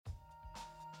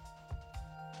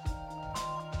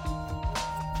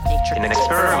an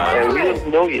experiment. We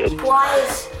don't know yet. Why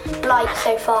is light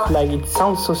so fast? Like, it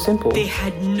sounds so simple. They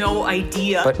had no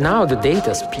idea. But now the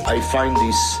data speaks. I find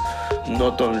this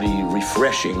not only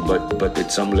refreshing, but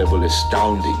at some level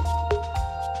astounding.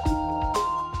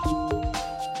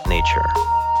 Nature.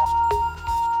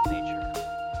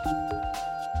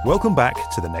 Welcome back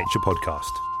to the Nature Podcast.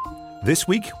 This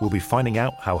week, we'll be finding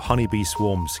out how honeybee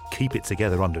swarms keep it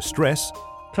together under stress.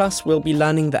 Plus, we'll be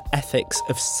learning the ethics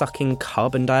of sucking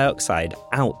carbon dioxide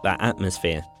out the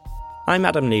atmosphere. I'm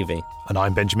Adam Levy. And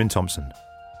I'm Benjamin Thompson.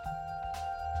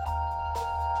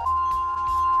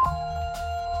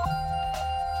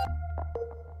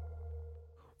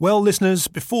 Well, listeners,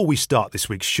 before we start this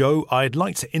week's show, I'd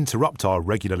like to interrupt our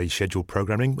regularly scheduled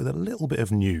programming with a little bit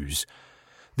of news.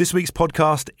 This week's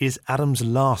podcast is Adam's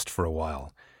last for a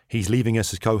while. He's leaving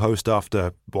us as co-host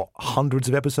after, hundreds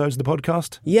of episodes of the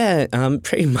podcast? Yeah,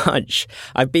 pretty much.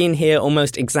 I've been here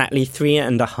almost exactly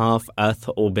 3.5 Earth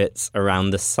orbits around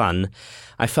the sun.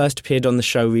 I first appeared on the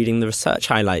show reading the research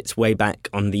highlights way back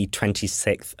on the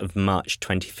 26th of March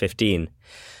 2015.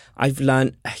 I've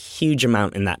learned a huge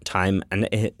amount in that time, and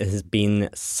it has been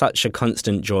such a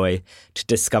constant joy to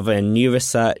discover new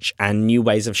research and new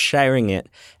ways of sharing it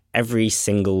every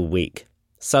single week.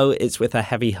 So it's with a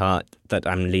heavy heart that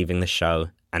I'm leaving the show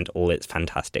and all its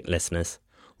fantastic listeners.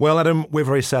 Well, Adam, we're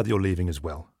very sad that you're leaving as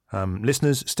well.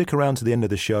 Listeners, stick around to the end of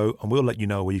the show and we'll let you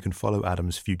know where you can follow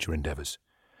Adam's future endeavours.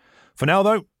 For now,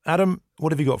 though, Adam,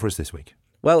 what have you got for us this week?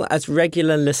 Well, as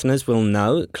regular listeners will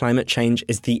know, climate change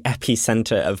is the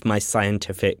epicenter of my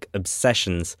scientific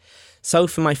obsessions. So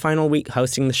for my final week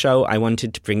hosting the show, I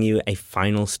wanted to bring you a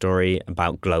final story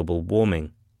about global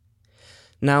warming.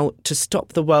 Now, to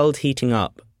stop the world heating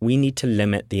up, we need to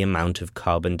limit the amount of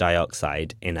carbon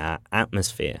dioxide in our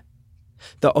atmosphere.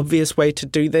 The obvious way to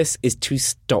do this is to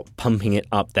stop pumping it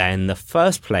up there in the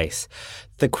first place.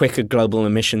 The quicker global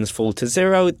emissions fall to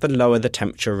zero, the lower the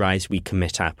temperature rise we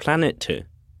commit our planet to.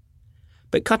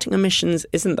 But cutting emissions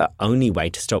isn't the only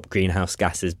way to stop greenhouse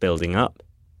gases building up.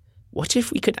 What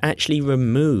if we could actually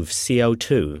remove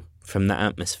CO2 from the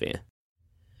atmosphere?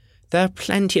 There are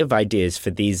plenty of ideas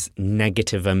for these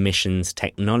negative emissions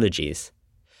technologies.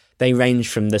 They range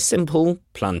from the simple,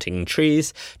 planting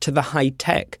trees, to the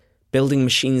high-tech, building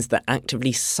machines that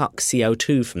actively suck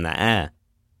CO2 from the air.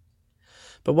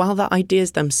 But while the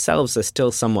ideas themselves are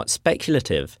still somewhat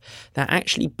speculative, they're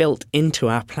actually built into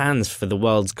our plans for the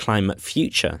world's climate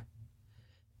future.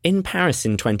 In Paris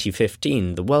in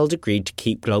 2015, the world agreed to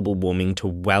keep global warming to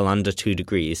well under 2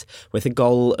 degrees, with a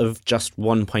goal of just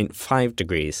 1.5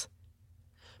 degrees.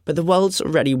 But the world's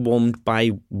already warmed by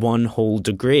 1 whole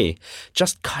degree.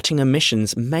 Just cutting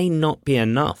emissions may not be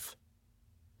enough.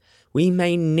 We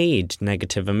may need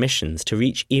negative emissions to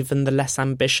reach even the less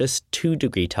ambitious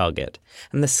 2-degree target,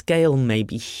 and the scale may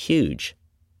be huge.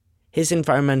 Here's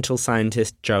environmental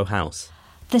scientist Joe House.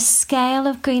 The scale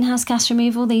of greenhouse gas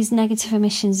removal, these negative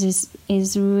emissions,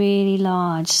 is really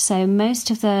large. So most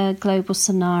of the global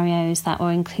scenarios that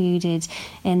were included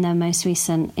in the most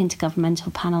recent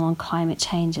Intergovernmental Panel on Climate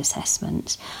Change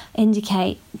assessment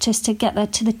indicate just to get there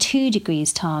to the 2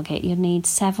 degrees target, you'd need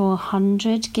several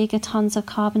hundred gigatons of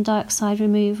carbon dioxide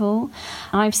removal.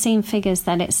 I've seen figures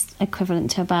that it's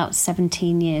equivalent to about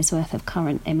 17 years' worth of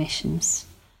current emissions.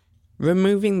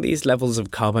 Removing these levels of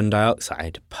carbon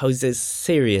dioxide poses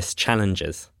serious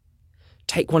challenges.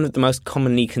 Take one of the most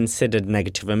commonly considered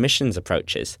negative emissions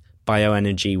approaches,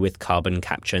 bioenergy with carbon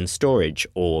capture and storage,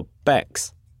 or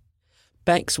BECCS.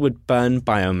 BECCS would burn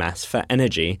biomass for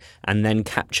energy and then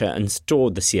capture and store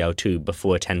the CO2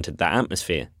 before it entered the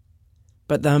atmosphere.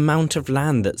 But the amount of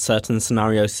land that certain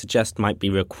scenarios suggest might be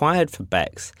required for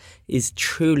BECCS is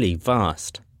truly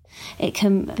vast. It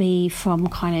can be from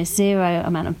kind of zero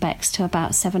amount of BECCS to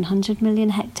about 700 million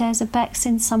hectares of BECCS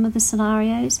in some of the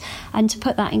scenarios. And to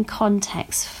put that in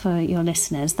context for your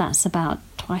listeners, that's about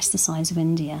twice the size of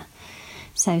India.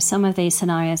 So some of these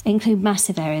scenarios include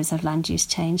massive areas of land use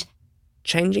change.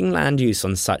 Changing land use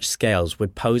on such scales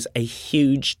would pose a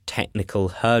huge technical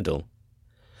hurdle.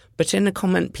 But in a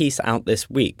comment piece out this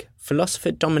week,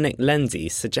 philosopher Dominic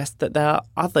Lenzi suggests that there are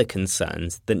other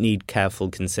concerns that need careful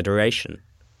consideration.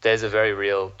 There's a very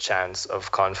real chance of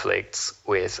conflicts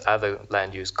with other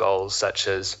land use goals such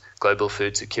as global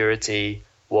food security,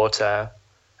 water,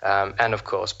 and of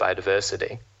course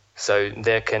biodiversity. So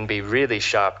there can be really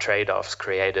sharp trade-offs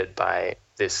created by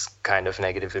this kind of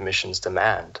negative emissions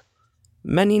demand.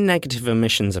 Many negative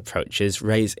emissions approaches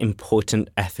raise important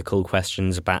ethical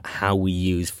questions about how we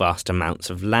use vast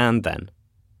amounts of land then.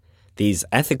 These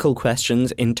ethical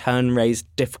questions in turn raise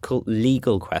difficult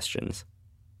legal questions.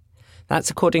 That's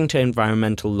according to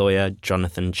environmental lawyer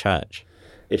Jonathan Church.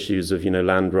 issues of,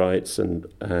 land rights and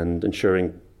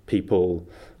ensuring people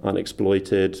aren't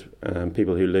exploited,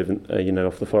 people who live,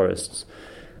 off the forests.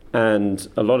 And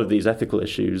a lot of these ethical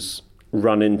issues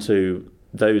run into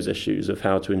those issues of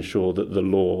how to ensure that the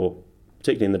law,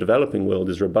 particularly in the developing world,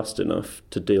 is robust enough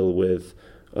to deal with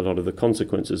a lot of the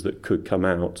consequences that could come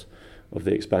out of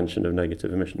the expansion of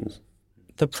negative emissions.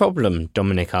 The problem,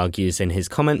 Dominic argues in his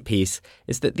comment piece,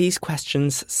 is that these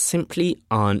questions simply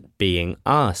aren't being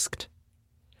asked.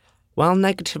 While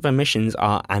negative emissions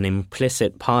are an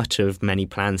implicit part of many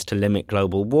plans to limit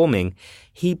global warming,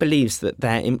 he believes that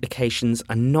their implications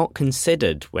are not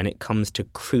considered when it comes to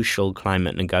crucial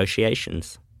climate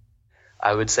negotiations.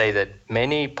 I would say that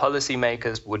many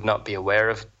policymakers would not be aware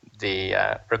of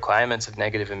the requirements of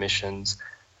negative emissions.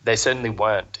 They certainly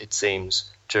weren't, it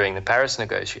seems, during the Paris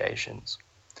negotiations.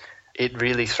 It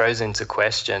really throws into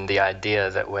question the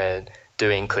idea that we're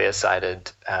doing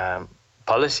clear-sighted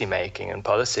policy making and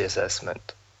policy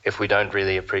assessment if we don't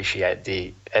really appreciate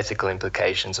the ethical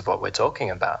implications of what we're talking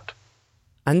about.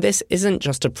 And this isn't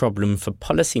just a problem for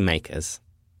policymakers.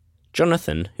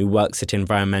 Jonathan, who works at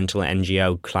environmental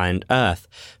NGO Client Earth,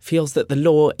 feels that the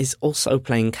law is also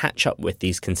playing catch-up with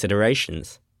these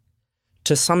considerations.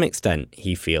 To some extent,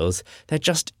 he feels, there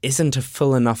just isn't a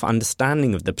full enough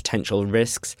understanding of the potential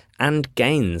risks and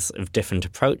gains of different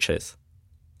approaches.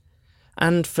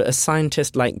 And for a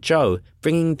scientist like Joe,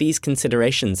 bringing these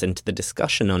considerations into the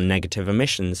discussion on negative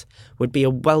emissions would be a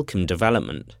welcome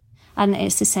development. And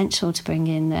it's essential to bring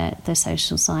in the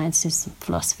social sciences,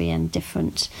 philosophy, and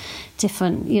different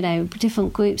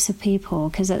groups of people.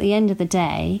 Because at the end of the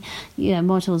day,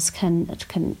 models can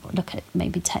look at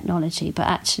maybe technology, but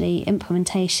actually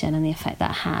implementation and the effect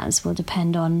that has will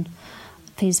depend on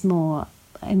these more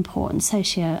important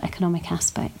socio-economic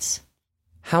aspects.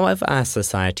 However our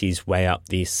societies weigh up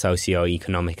these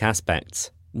socio-economic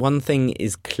aspects, one thing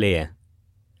is clear.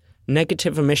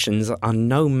 Negative emissions are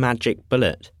no magic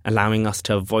bullet allowing us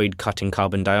to avoid cutting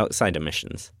carbon dioxide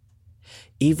emissions.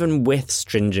 Even with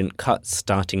stringent cuts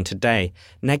starting today,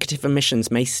 negative emissions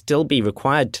may still be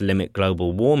required to limit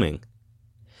global warming.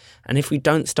 And if we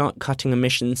don't start cutting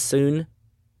emissions soon,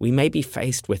 we may be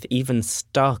faced with even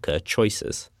starker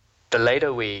choices. The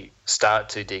later we start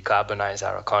to decarbonize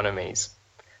our economies,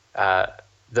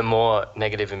 the more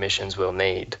negative emissions we'll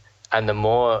need, and the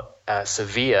more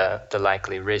severe the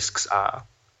likely risks are.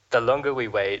 The longer we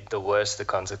wait, the worse the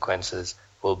consequences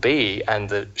will be and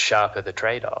the sharper the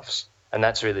trade-offs. And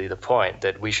that's really the point,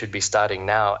 that we should be starting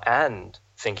now and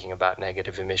thinking about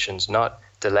negative emissions, not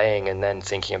delaying and then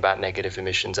thinking about negative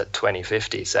emissions at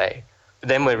 2050, say.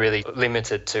 Then we're really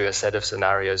limited to a set of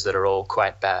scenarios that are all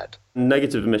quite bad.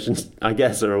 Negative emissions, I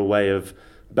guess, are a way of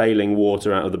bailing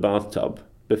water out of the bathtub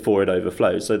before it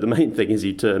overflows. So the main thing is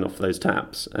you turn off those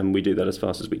taps, and we do that as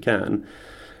fast as we can.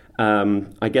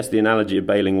 I guess the analogy of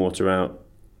bailing water out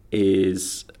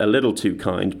is a little too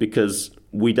kind because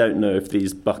we don't know if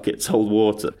these buckets hold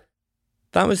water.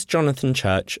 That was Jonathan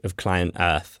Church of Client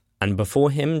Earth, and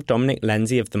before him, Dominic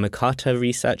Lenzi of the Mercator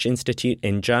Research Institute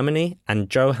in Germany and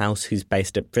Joe House, who's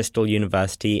based at Bristol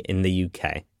University in the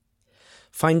UK.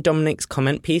 Find Dominic's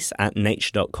comment piece at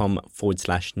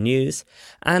nature.com/news.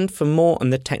 And for more on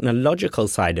the technological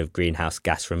side of greenhouse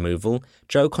gas removal,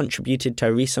 Joe contributed to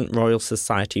a recent Royal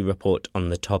Society report on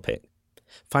the topic.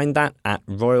 Find that at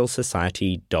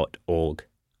royalsociety.org.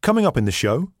 Coming up in the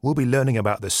show, we'll be learning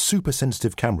about the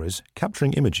super-sensitive cameras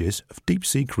capturing images of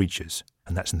deep-sea creatures,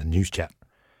 and that's in the news chat.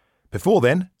 Before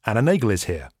then, Anna Nagel is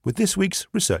here with this week's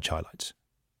research highlights.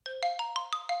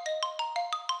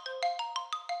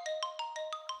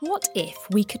 What if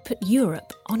we could put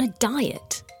Europe on a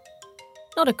diet?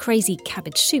 Not a crazy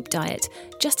cabbage soup diet,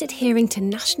 just adhering to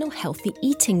national healthy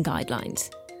eating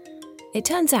guidelines. It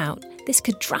turns out this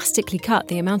could drastically cut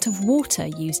the amount of water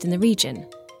used in the region.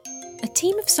 A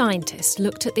team of scientists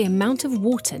looked at the amount of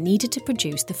water needed to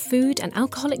produce the food and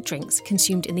alcoholic drinks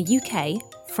consumed in the UK,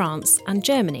 France, and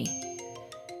Germany.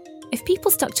 If people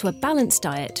stuck to a balanced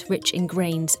diet rich in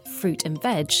grains, fruit, and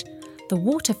veg, the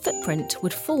water footprint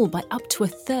would fall by up to a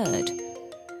third.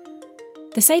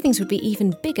 The savings would be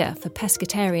even bigger for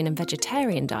pescatarian and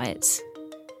vegetarian diets.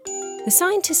 The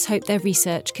scientists hope their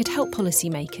research could help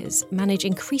policymakers manage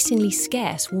increasingly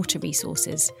scarce water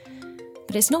resources,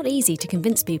 but it's not easy to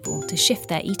convince people to shift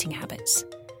their eating habits.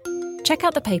 Check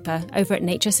out the paper over at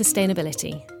Nature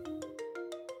Sustainability.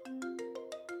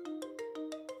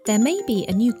 There may be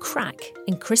a new crack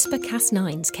in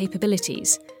CRISPR-Cas9's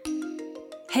capabilities.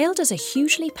 Hailed as a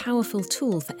hugely powerful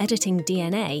tool for editing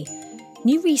DNA,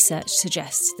 new research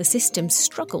suggests the system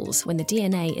struggles when the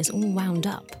DNA is all wound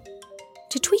up.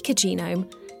 To tweak a genome,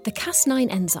 The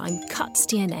Cas9 enzyme cuts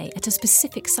DNA at a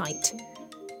specific site.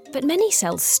 But many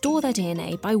cells store their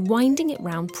DNA by winding it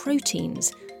round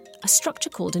proteins, a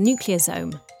structure called a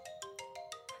nucleosome.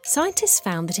 Scientists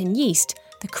found that in yeast,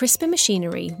 the CRISPR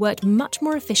machinery worked much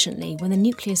more efficiently when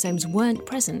the nucleosomes weren't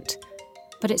present,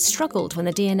 but it struggled when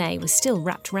the DNA was still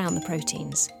wrapped around the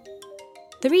proteins.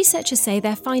 The researchers say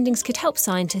their findings could help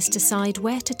scientists decide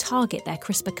where to target their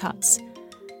CRISPR cuts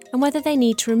and whether they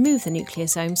need to remove the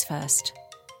nucleosomes first.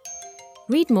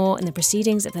 Read more in the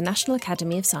Proceedings of the National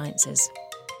Academy of Sciences.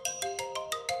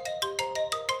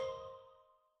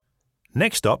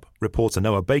 Next up, reporter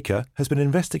Noah Baker has been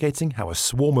investigating how a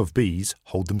swarm of bees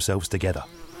hold themselves together.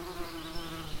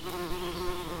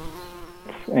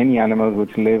 Any animals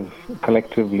which live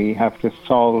collectively have to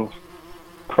solve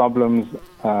problems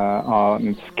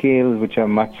on scales which are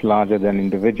much larger than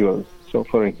individuals. So,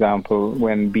 for example,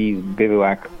 when bees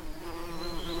bivouac.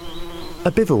 A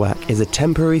bivouac is a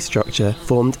temporary structure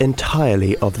formed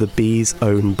entirely of the bees'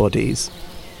 own bodies.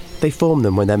 They form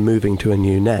them when they're moving to a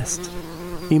new nest.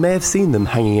 You may have seen them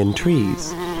hanging in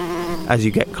trees. As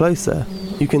you get closer,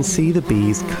 you can see the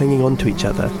bees clinging onto each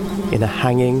other in a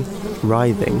hanging,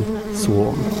 writhing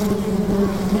swarm.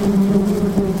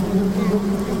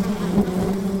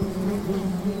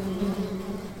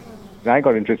 I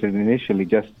got interested initially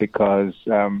just because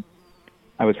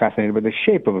I was fascinated by the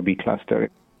shape of a bee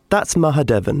cluster. That's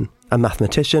Mahadevan, a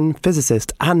mathematician,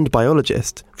 physicist and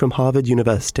biologist from Harvard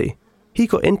University. He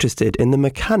got interested in the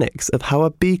mechanics of how a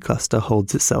bee cluster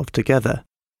holds itself together.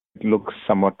 It looks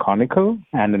somewhat conical,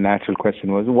 and the natural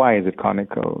question was, why is it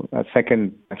conical? A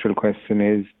second natural question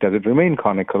is, does it remain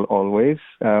conical always?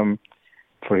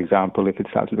 For example, if it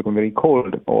starts to become very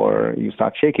cold or you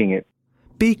start shaking it.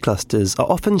 Bee clusters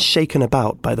are often shaken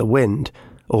about by the wind,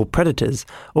 or predators,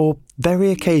 or very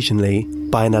occasionally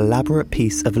by an elaborate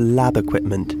piece of lab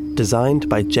equipment designed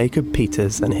by Jacob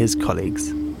Peters and his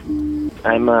colleagues.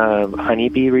 I'm a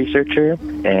honeybee researcher,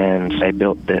 and I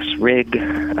built this rig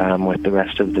with the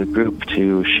rest of the group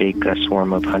to shake a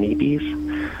swarm of honeybees.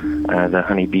 The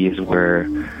honeybees were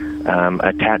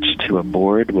attached to a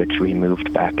board, which we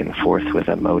moved back and forth with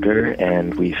a motor,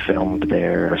 and we filmed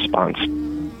their response.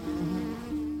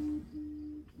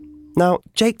 Now,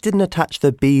 Jake didn't attach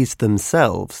the bees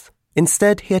themselves.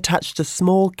 Instead, he attached a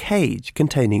small cage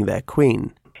containing their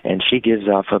queen. And she gives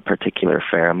off a particular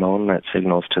pheromone that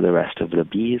signals to the rest of the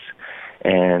bees,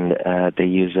 and they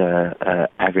use a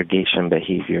aggregation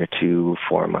behavior to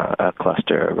form a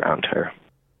cluster around her.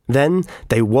 Then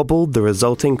they wobbled the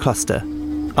resulting cluster,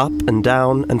 up and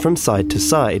down and from side to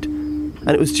side.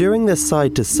 And it was during this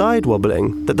side-to-side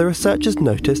wobbling that the researchers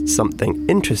noticed something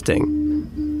interesting.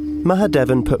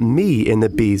 Mahadevan put me in the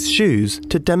bee's shoes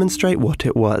to demonstrate what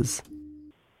it was.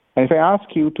 And if I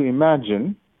ask you to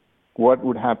imagine what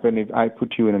would happen if I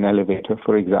put you in an elevator,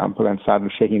 for example, and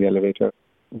started shaking the elevator,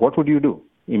 what would you do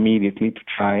immediately to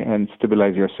try and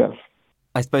stabilize yourself?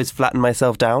 I suppose flatten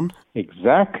myself down?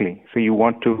 Exactly. So you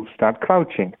want to start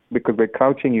crouching, because by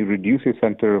crouching you reduce your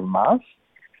center of mass,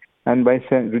 and by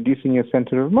reducing your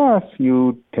center of mass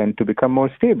you tend to become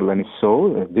more stable. And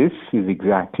so this is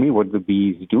exactly what the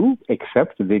bees do,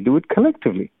 except they do it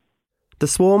collectively. The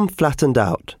swarm flattened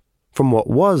out, from what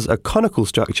was a conical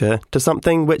structure to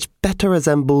something which better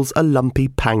resembles a lumpy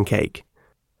pancake.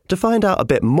 To find out a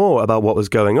bit more about what was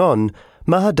going on,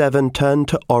 Mahadevan turned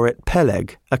to Orit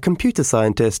Peleg, a computer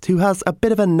scientist who has a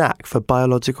bit of a knack for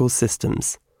biological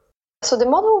systems. So the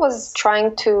model was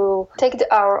trying to take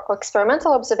our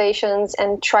experimental observations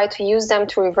and try to use them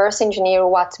to reverse engineer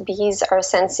what bees are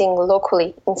sensing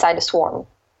locally inside the swarm.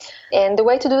 And the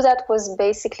way to do that was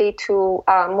basically to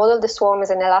model the swarm as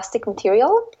an elastic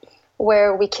material,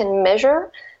 where we can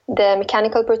measure the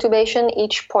mechanical perturbation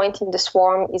each point in the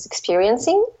swarm is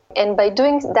experiencing. And by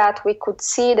doing that, we could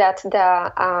see that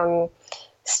the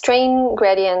strain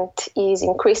gradient is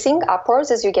increasing upwards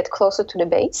as you get closer to the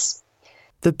base.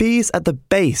 The bees at the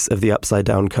base of the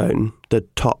upside-down cone, the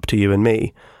top to you and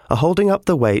me, are holding up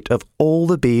the weight of all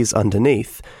the bees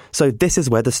underneath, so this is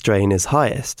where the strain is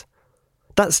highest.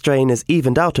 That strain is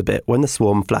evened out a bit when the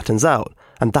swarm flattens out,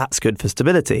 and that's good for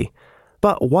stability.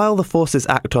 But while the forces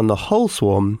act on the whole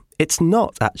swarm, it's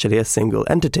not actually a single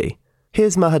entity.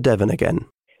 Here's Mahadevan again.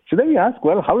 So then we ask,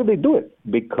 well, how do they do it?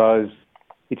 Because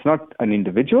it's not an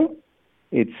individual,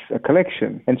 it's a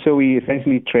collection. And so we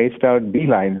essentially traced out bee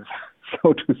lines,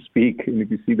 so to speak. And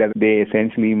if you see that they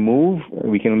essentially move,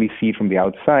 we can only see from the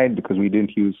outside because we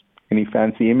didn't use any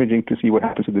fancy imaging to see what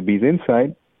happens to the bees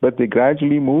inside. But they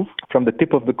gradually move from the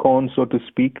tip of the cone, so to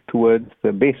speak, towards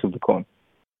the base of the cone.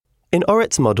 In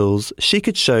Orit's models, she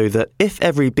could show that if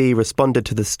every bee responded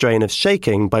to the strain of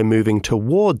shaking by moving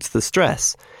towards the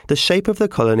stress, the shape of the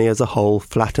colony as a whole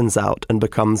flattens out and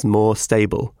becomes more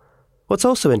stable. What's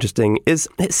also interesting is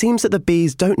it seems that the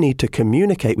bees don't need to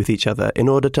communicate with each other in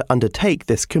order to undertake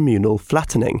this communal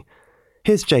flattening.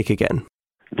 Here's Jake again.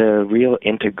 The real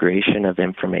integration of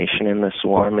information in the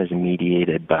swarm is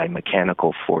mediated by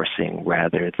mechanical forcing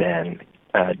rather than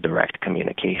direct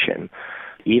communication.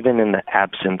 Even in the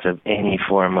absence of any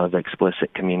form of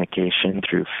explicit communication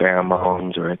through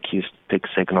pheromones or acoustic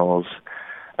signals,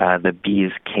 the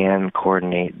bees can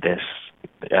coordinate this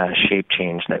shape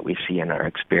change that we see in our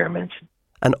experiments.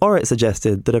 And Orit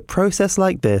suggested that a process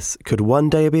like this could one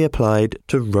day be applied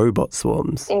to robot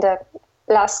swarms. In the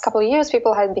last couple of years,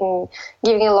 people have been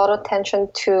giving a lot of attention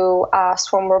to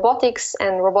swarm robotics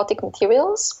and robotic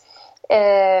materials,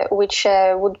 which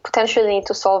would potentially need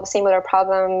to solve a similar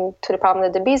problem to the problem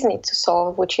that the bees need to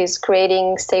solve, which is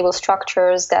creating stable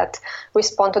structures that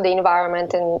respond to the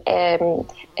environment and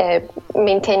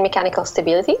maintain mechanical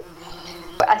stability.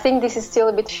 I think this is still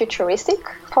a bit futuristic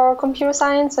for computer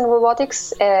science and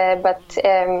robotics, but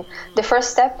the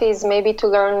first step is maybe to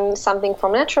learn something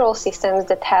from natural systems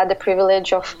that had the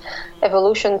privilege of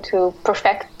evolution to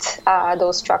perfect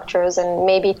those structures, and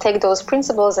maybe take those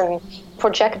principles and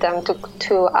project them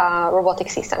to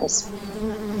robotic systems.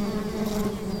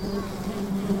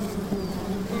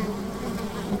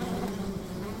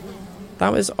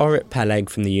 That was Orit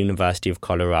Peleg from the University of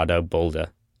Colorado Boulder.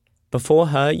 Before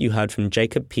her, you heard from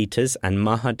Jacob Peters and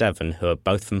Maha Devan, who are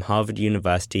both from Harvard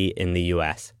University in the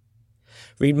US.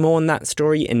 Read more on that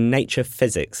story in Nature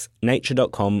Physics,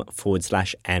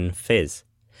 nature.com/nphys.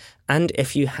 And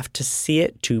if you have to see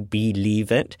it to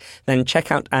believe it, then check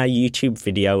out our YouTube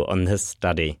video on the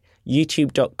study,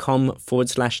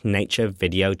 youtube.com/nature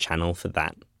video channel for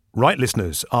that. Right,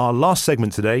 listeners, our last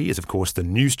segment today is, of course, the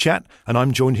News Chat, and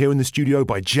I'm joined here in the studio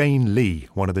by Jane Lee,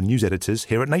 one of the news editors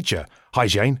here at Nature. Hi,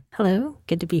 Jane. Hello,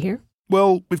 good to be here.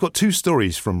 Well, we've got two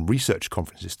stories from research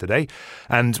conferences today,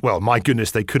 and, well, my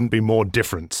goodness, they couldn't be more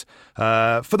different.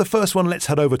 For the first one, let's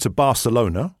head over to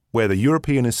Barcelona, where the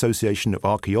European Association of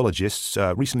Archaeologists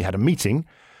recently had a meeting,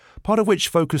 part of which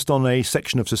focused on a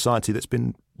section of society that's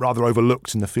been rather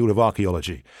overlooked in the field of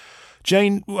archaeology.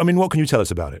 Jane, what can you tell us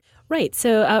about it? Right.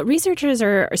 So researchers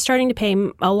are starting to pay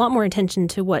a lot more attention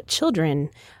to what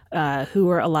children who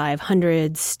were alive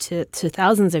hundreds to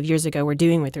thousands of years ago were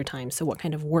doing with their time, so what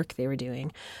kind of work they were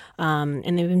doing.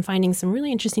 And they've been finding some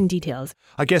really interesting details.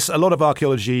 I guess a lot of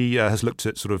archaeology has looked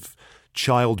at sort of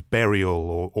child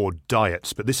burial or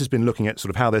diets, but this has been looking at sort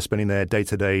of how they're spending their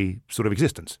day-to-day sort of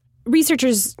existence.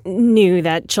 Researchers knew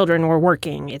that children were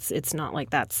working. It's not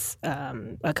like that's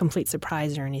a complete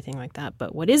surprise or anything like that.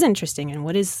 But what is interesting and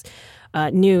what is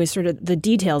new is sort of the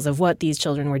details of what these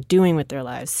children were doing with their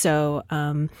lives. So,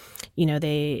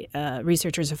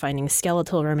 researchers are finding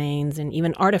skeletal remains and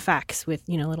even artifacts with,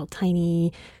 little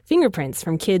tiny fingerprints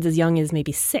from kids as young as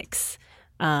maybe 6.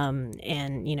 And,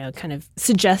 kind of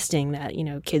suggesting that,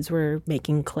 kids were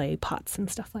making clay pots and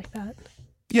stuff like that.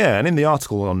 Yeah, and in the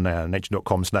article on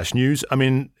nature.com/news,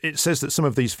 it says that some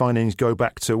of these findings go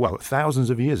back to, thousands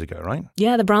of years ago, right?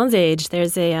 Yeah, the Bronze Age.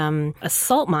 There's a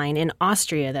salt mine in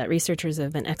Austria that researchers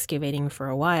have been excavating for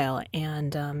a while.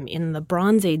 And in the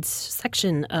Bronze Age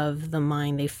section of the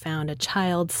mine, they found a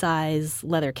child-size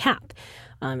leather cap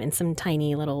and some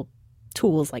tiny little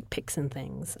tools like picks and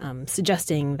things,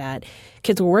 suggesting that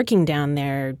kids were working down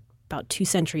there about 2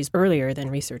 centuries earlier than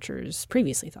researchers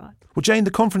previously thought. Well, Jane,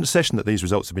 the conference session that these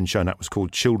results have been shown at was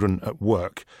called Children at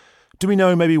Work. Do we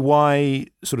know maybe why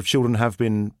sort of children have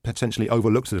been potentially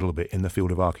overlooked a little bit in the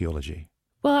field of archaeology?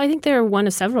 Well, I think they're one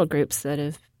of several groups that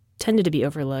have tended to be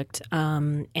overlooked.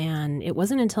 And it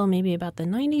wasn't until maybe about the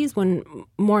 90s when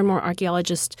more and more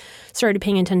archaeologists started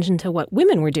paying attention to what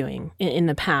women were doing in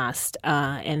the past.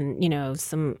 And,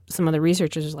 some of the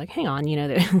researchers was like, hang on,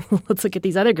 let's look at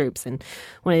these other groups. And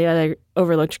one of the other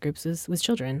overlooked groups was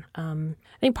children. I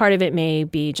think part of it may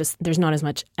be just there's not as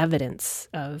much evidence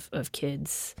of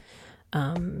kids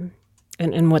and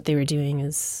what they were doing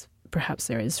as perhaps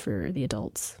there is for the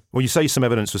adults. Well, you say some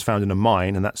evidence was found in a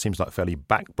mine, and that seems like fairly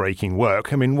back-breaking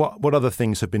work. What other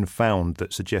things have been found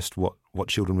that suggest what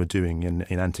children were doing in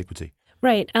antiquity?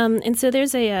 Right. And so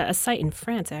there's a site in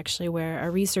France, actually, where a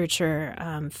researcher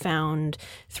found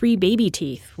 3 baby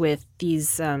teeth with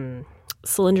these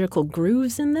cylindrical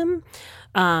grooves in them.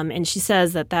 And she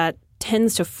says that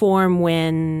tends to form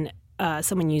when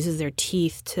someone uses their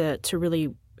teeth to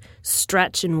really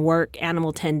stretch and work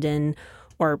animal tendon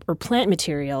or plant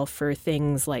material for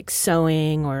things like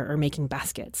sewing or making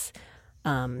baskets.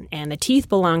 And the teeth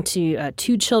belong to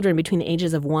 2 children between the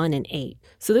ages of 1 and 8.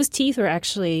 So those teeth are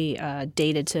actually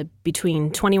dated to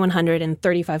between 2100 and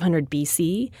 3500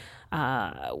 BC,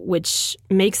 which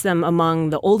makes them among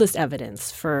the oldest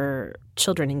evidence for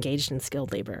children engaged in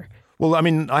skilled labor. Well, I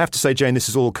mean, I have to say, Jane, this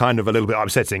is all kind of a little bit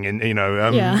upsetting. And,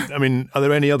 Yeah. I mean, are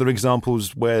there any other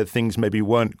examples where things maybe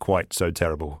weren't quite so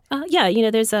terrible?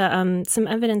 There's some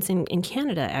evidence in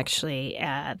Canada, actually,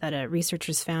 that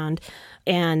researchers found.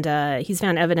 And he's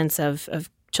found evidence of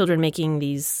children making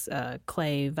these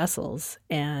clay vessels.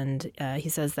 And he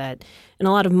says that in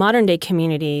a lot of modern-day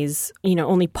communities,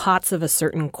 only pots of a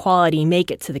certain quality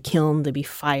make it to the kiln to be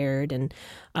fired and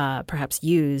perhaps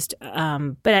used.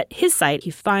 But at his site,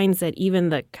 he finds that even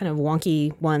the kind of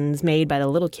wonky ones made by the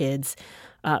little kids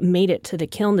made it to the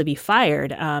kiln to be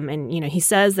fired. And he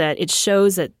says that it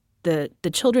shows that the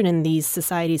children in these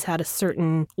societies had a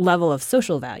certain level of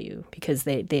social value because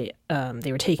they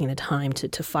were taking the time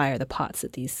to fire the pots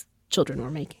that these children were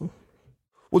making.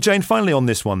 Well, Jane, finally on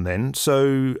this one then.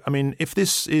 So, I mean, if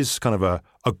this is kind of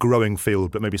a growing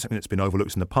field, but maybe something that's been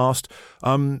overlooked in the past,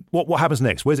 what happens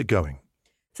next? Where's it going?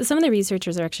 So some of the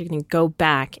researchers are actually going to go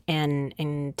back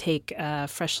and take a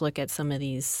fresh look at some of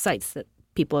these sites that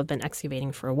people have been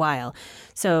excavating for a while.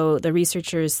 So the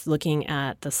researchers looking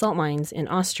at the salt mines in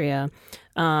Austria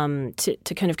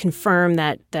to kind of confirm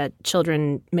that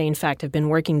children may in fact have been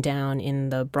working down in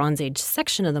the Bronze Age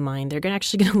section of the mine. They're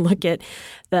actually going to look at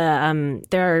there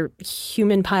are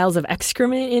human piles of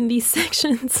excrement in these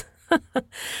sections.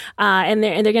 And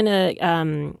they're going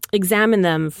to examine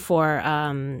them for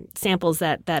samples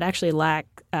that actually lack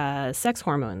sex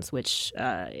hormones, which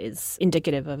is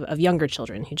indicative of younger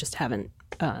children who just haven't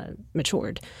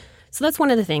matured. So that's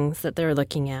one of the things that they're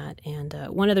looking at. And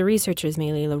one of the researchers,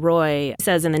 Meili Leroy,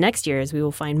 says in the next years we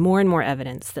will find more and more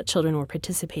evidence that children were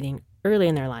participating early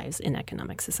in their lives in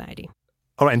economic society.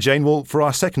 All right, and Jane, well, for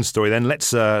our second story then,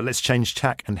 let's change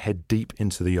tack and head deep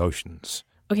into the oceans.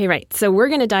 Okay, right. So we're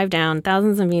going to dive down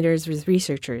thousands of meters with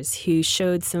researchers who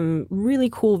showed some really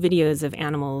cool videos of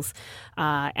animals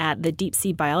at the Deep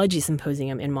Sea Biology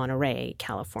Symposium in Monterey,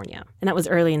 California. And that was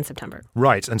early in September.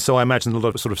 Right. And so I imagine a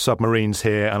lot of sort of submarines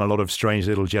here and a lot of strange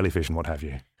little jellyfish and what have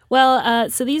you. Well,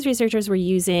 so these researchers were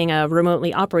using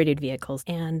remotely operated vehicles.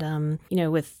 And,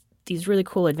 with these really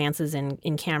cool advances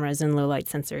in cameras and low-light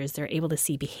sensors, they're able to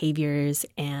see behaviors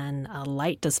and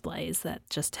light displays that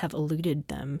just have eluded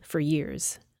them for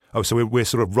years. Oh, so we're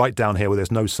sort of right down here where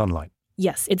there's no sunlight.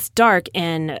 Yes, it's dark,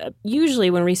 and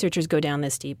usually when researchers go down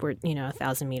this deep, we're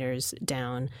 1,000 meters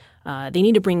down, they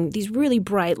need to bring these really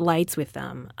bright lights with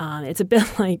them. It's a bit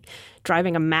like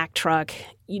driving a Mack truck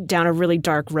down a really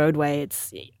dark roadway.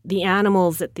 It's the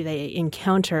animals that they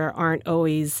encounter aren't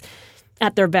always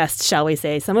at their best, shall we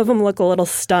say. Some of them look a little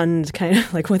stunned, kind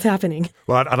of like, what's happening?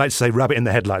 Well, I'd like to say rabbit in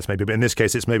the headlights maybe, but in this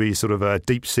case it's maybe sort of a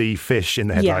deep-sea fish in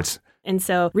the headlights. Yeah. And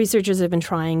so researchers have been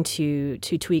trying to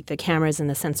tweak the cameras and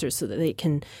the sensors so that they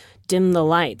can dim the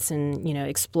lights and,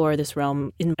 explore this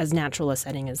realm in as natural a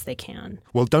setting as they can.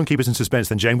 Well, don't keep us in suspense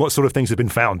then, Jane. What sort of things have been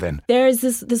found then? There's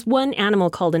this one animal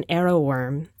called an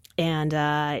arrowworm, and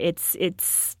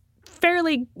it's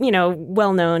fairly,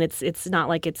 well known. It's not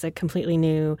like it's a completely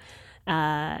new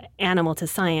animal to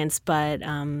science, but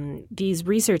these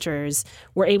researchers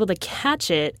were able to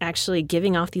catch it actually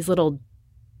giving off these little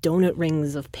donut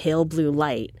rings of pale blue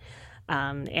light.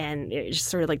 And it's just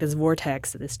sort of like this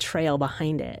vortex, this trail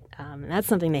behind it. And that's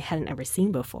something they hadn't ever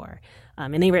seen before.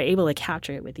 And they were able to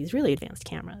capture it with these really advanced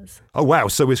cameras. Oh, wow.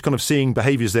 So we're kind of seeing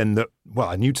behaviors then that,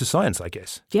 are new to science, I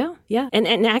guess. Yeah.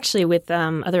 And actually with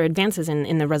other advances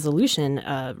in the resolution,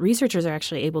 researchers are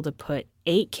actually able to put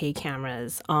 8K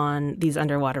cameras on these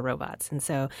underwater robots. And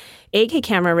so 8K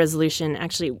camera resolution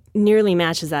actually nearly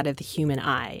matches that of the human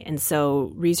eye. And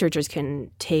so researchers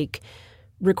can take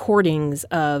recordings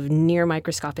of near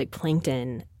microscopic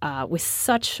plankton with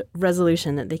such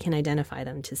resolution that they can identify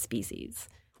them to species.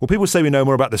 Well, people say we know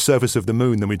more about the surface of the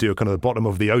moon than we do kind of the bottom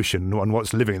of the ocean and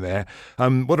what's living there.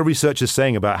 What are researchers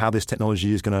saying about how this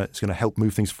technology is going to help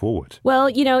move things forward? Well,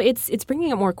 it's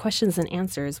bringing up more questions than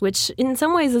answers, which in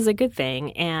some ways is a good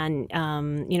thing. And,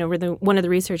 one of the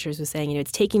researchers was saying,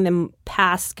 it's taking them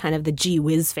past kind of the gee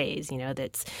whiz phase,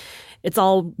 it's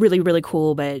all really, really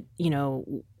cool, but,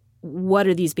 what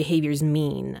do these behaviors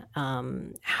mean?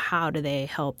 How do they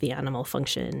help the animal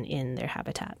function in their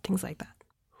habitat? Things like that.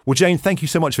 Well, Jane, thank you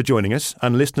so much for joining us.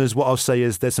 And listeners, what I'll say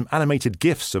is there's some animated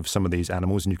GIFs of some of these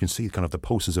animals, and you can see kind of the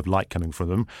pulses of light coming from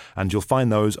them. And you'll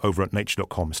find those over at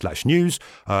nature.com/news.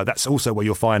 That's also where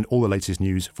you'll find all the latest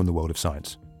news from the world of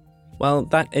science. Well,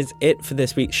 that is it for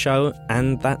this week's show,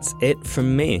 and that's it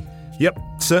from me. Yep,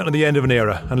 certainly the end of an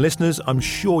era. And listeners, I'm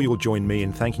sure you'll join me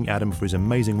in thanking Adam for his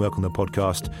amazing work on the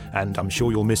podcast, and I'm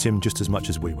sure you'll miss him just as much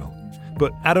as we will.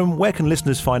 But Adam, where can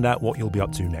listeners find out what you'll be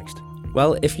up to next?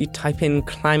 Well, if you type in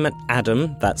Climate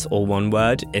Adam, that's all one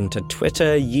word, into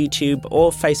Twitter, YouTube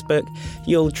or Facebook,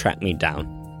 you'll track me down.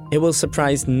 It will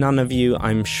surprise none of you,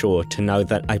 I'm sure, to know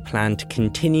that I plan to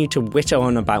continue to witter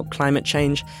on about climate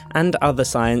change and other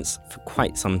science for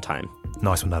quite some time.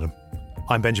 Nice one, Adam.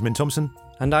 I'm Benjamin Thompson.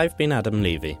 And I've been Adam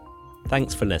Levy.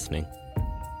 Thanks for listening.